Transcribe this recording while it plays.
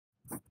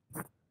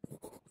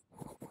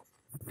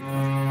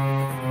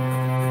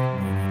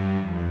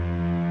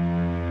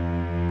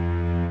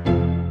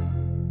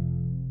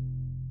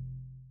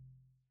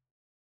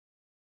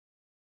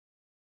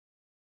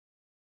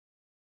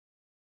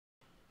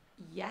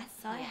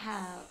Yes, I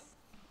have.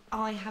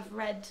 I have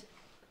read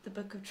the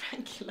Book of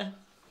Dracula.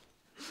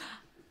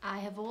 I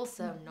have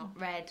also not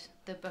read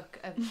the Book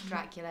of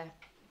Dracula.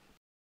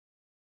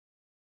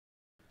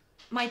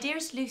 My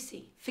dearest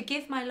Lucy,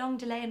 forgive my long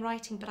delay in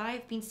writing, but I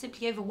have been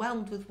simply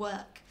overwhelmed with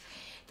work.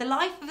 The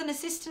life of an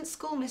assistant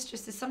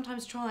schoolmistress is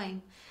sometimes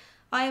trying.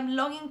 I am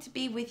longing to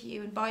be with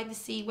you and by the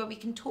sea where we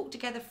can talk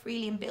together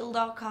freely and build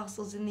our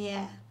castles in the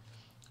air.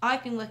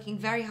 I've been working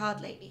very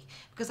hard lately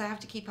because I have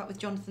to keep up with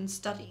Jonathan's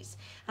studies,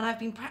 and I've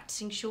been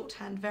practicing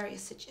shorthand very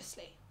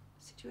assiduously.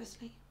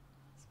 Assiduously?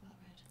 That's well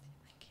read.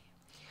 Thank you.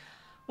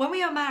 When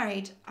we are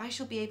married, I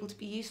shall be able to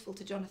be useful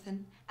to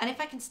Jonathan, and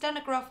if I can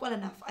stenograph well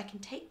enough, I can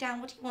take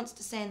down what he wants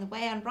to say in the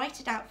way and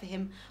write it out for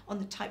him on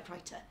the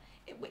typewriter,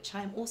 at which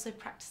I am also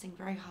practicing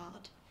very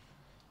hard.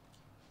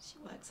 She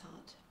works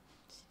hard.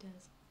 She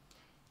does.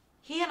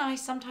 He and I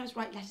sometimes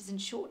write letters in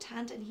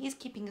shorthand, and he is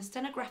keeping a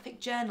stenographic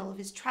journal of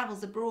his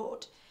travels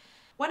abroad.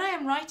 When I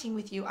am writing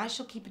with you, I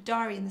shall keep a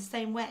diary in the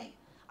same way.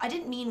 I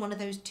didn't mean one of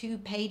those 2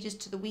 pages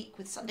to the week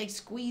with Sunday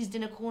squeezed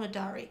in a corner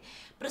diary,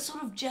 but a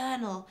sort of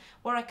journal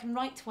where I can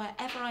write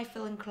wherever I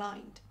feel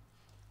inclined.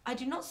 I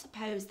do not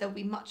suppose there will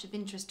be much of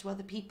interest to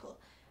other people,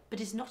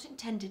 but is not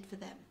intended for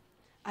them.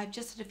 I have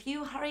just had a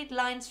few hurried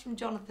lines from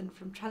Jonathan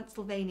from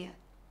Transylvania.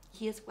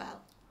 He is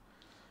well,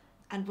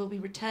 and will be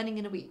returning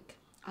in a week.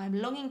 I am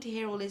longing to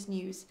hear all his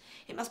news.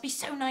 It must be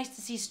so nice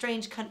to see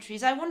strange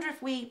countries. I wonder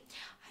if we,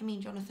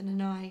 Jonathan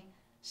and I,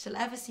 shall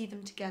ever see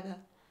them together.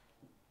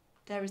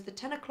 There is the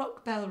 10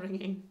 o'clock bell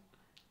ringing.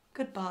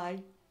 Goodbye.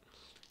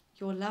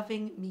 Your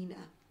loving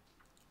Mina.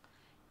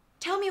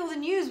 Tell me all the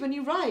news when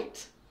you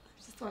write. I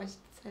just thought I should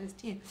say this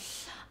to you.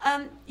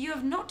 You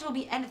have not told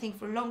me anything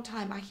for a long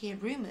time. I hear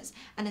rumours,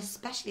 and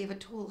especially of a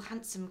tall,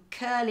 handsome,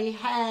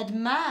 curly-haired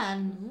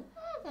man.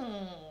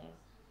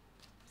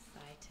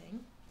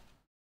 Exciting.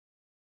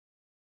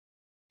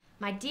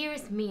 My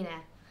dearest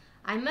Mina,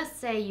 I must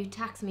say you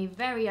tax me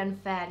very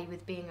unfairly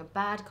with being a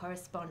bad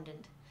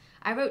correspondent.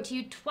 I wrote to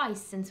you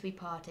twice since we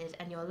parted,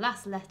 and your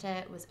last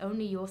letter was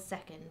only your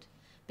second.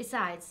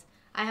 Besides,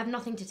 I have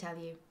nothing to tell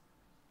you.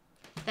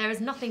 There is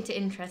nothing to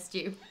interest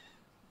you.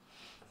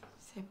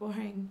 So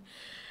boring.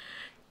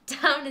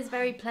 Town is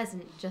very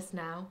pleasant just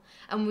now,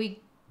 and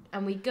we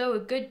go a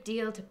good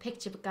deal to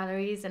picture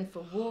galleries and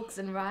for walks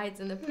and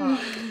rides in the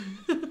park.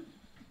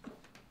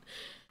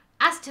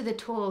 As to the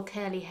tall,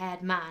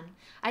 curly-haired man,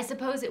 I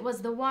suppose it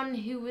was the one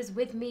who was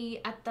with me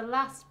at the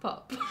last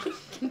pop. You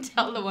can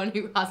tell the one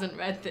who hasn't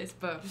read this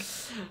book.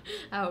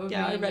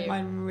 Yeah, I read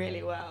mine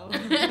really well.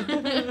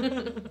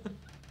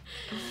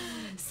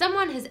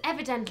 Someone has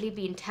evidently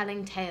been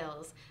telling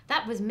tales.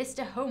 That was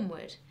Mr.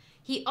 Homewood.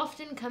 He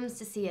often comes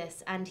to see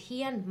us, and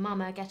he and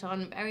Mama get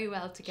on very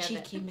well together.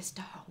 Cheeky Mr.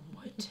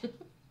 Homewood.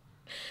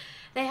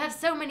 They have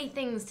so many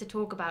things to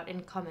talk about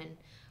in common.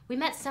 We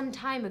met some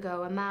time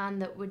ago a man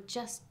that would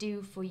just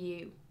do for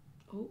you.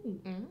 Ooh.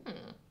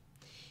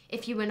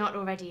 If you were not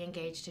already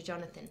engaged to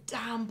Jonathan.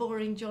 Damn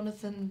boring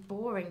Jonathan.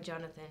 Boring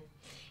Jonathan.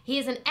 He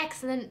is an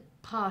excellent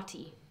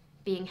party,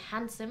 being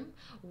handsome,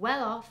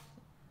 well off,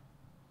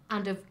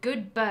 and of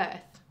good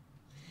birth.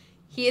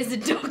 He is a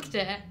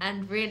doctor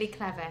and really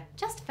clever.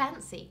 Just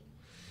fancy.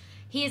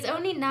 He is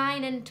only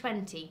 9 and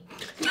 20.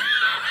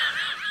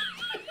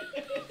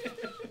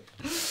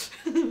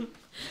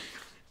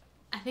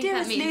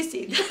 Dearest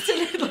Lucy, that's a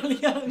little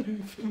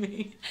young for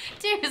me.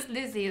 Dearest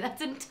Lucy,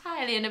 that's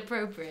entirely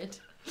inappropriate.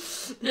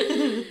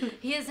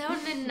 He is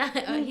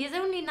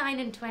only 9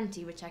 and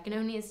 20, which I can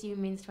only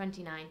assume means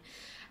 29.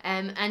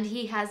 And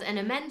he has an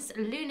immense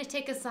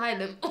lunatic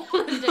asylum all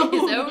under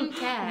his own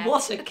care.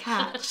 What a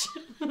catch.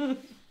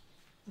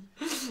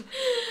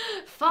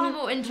 Far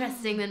more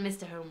interesting than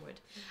Mr.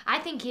 Homewood. I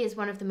think he is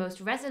one of the most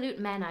resolute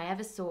men I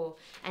ever saw,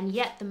 and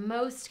yet the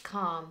most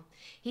calm.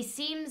 He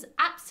seems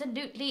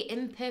absolutely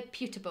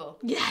imperturbable.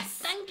 Yes.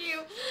 Thank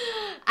you.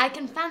 I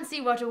can fancy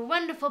what a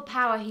wonderful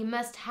power he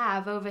must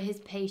have over his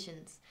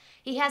patients.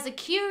 He has a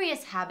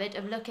curious habit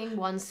of looking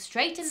one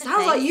straight in the face.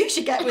 Sounds like you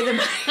should get with him.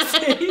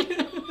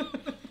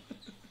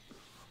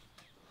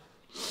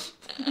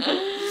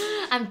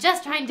 I'm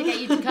just trying to get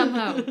you to come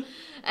home.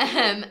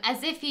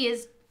 As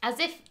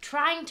if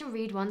trying to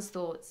read one's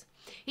thoughts.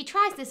 He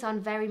tries this on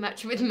very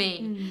much with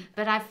me,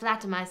 but I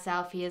flatter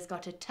myself he has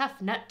got a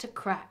tough nut to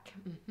crack.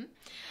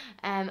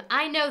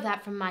 I know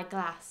that from my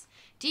glass.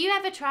 Do you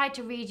ever try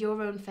to read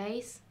your own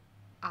face?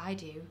 I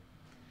do.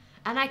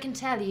 And I can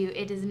tell you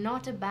it is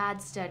not a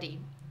bad study.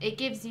 It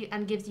gives you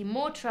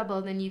more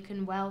trouble than you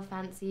can well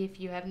fancy if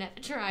you have never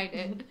tried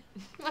it.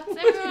 What's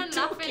everyone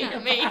laughing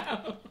at me?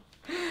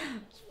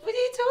 What are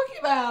you talking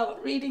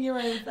about? Reading your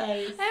own face.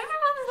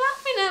 Everyone's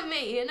laughing at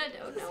me, and I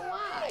don't know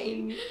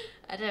why.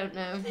 I don't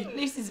know. I think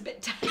Lucy's a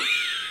bit tired.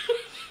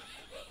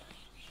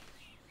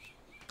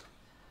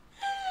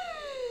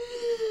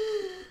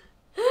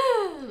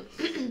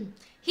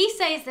 He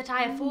says that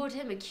I afford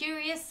him a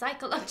curious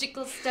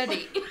psychological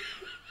study.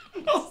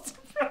 I'm not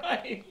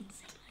surprised.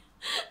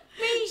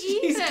 Me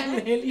She's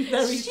either. clearly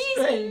very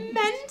strange. She's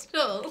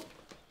mental.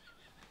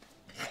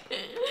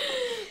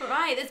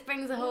 Right, this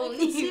brings a whole I new...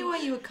 can see why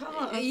you were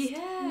cast.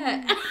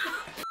 Yeah.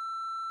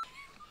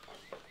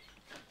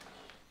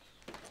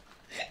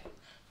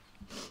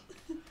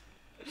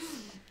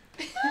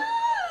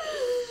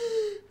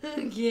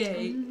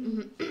 Okay.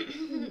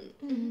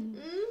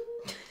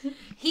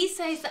 He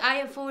says that I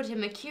afford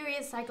him a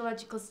curious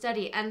psychological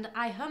study, and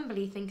I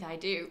humbly think I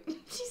do.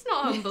 She's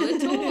not humble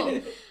at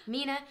all.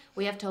 Mina,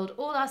 we have told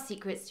all our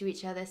secrets to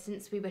each other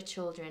since we were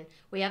children.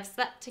 We have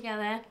slept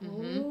together,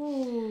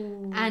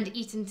 and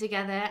eaten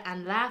together,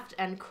 and laughed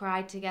and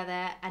cried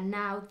together, and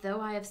now,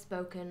 though I have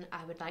spoken,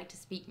 I would like to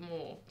speak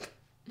more.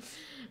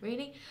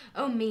 Really?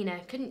 Oh, Mina,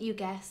 couldn't you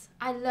guess?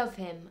 I love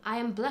him. I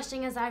am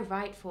blushing as I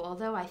write, for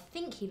although I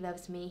think he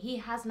loves me, he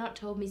has not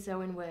told me so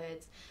in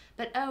words.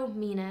 But oh,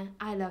 Mina,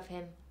 I love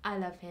him. I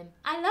love him.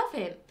 I love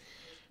him.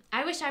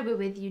 I wish I were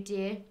with you,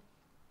 dear,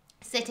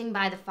 sitting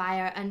by the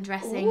fire,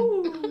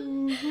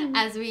 undressing,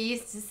 as we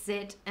used to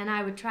sit, and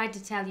I would try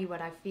to tell you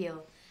what I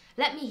feel.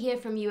 Let me hear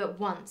from you at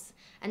once,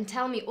 and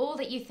tell me all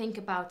that you think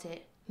about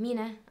it.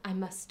 Mina, I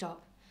must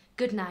stop.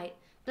 Good night.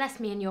 Bless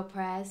me in your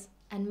prayers,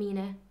 and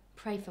Mina,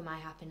 pray for my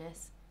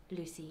happiness.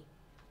 Lucy.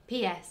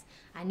 P.S.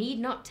 I need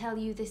not tell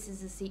you this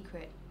is a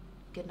secret.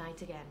 Good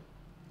night again.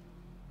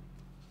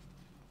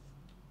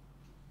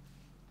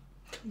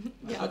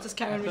 Yeah, I'll just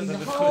carry on reading the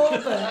whole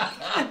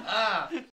book.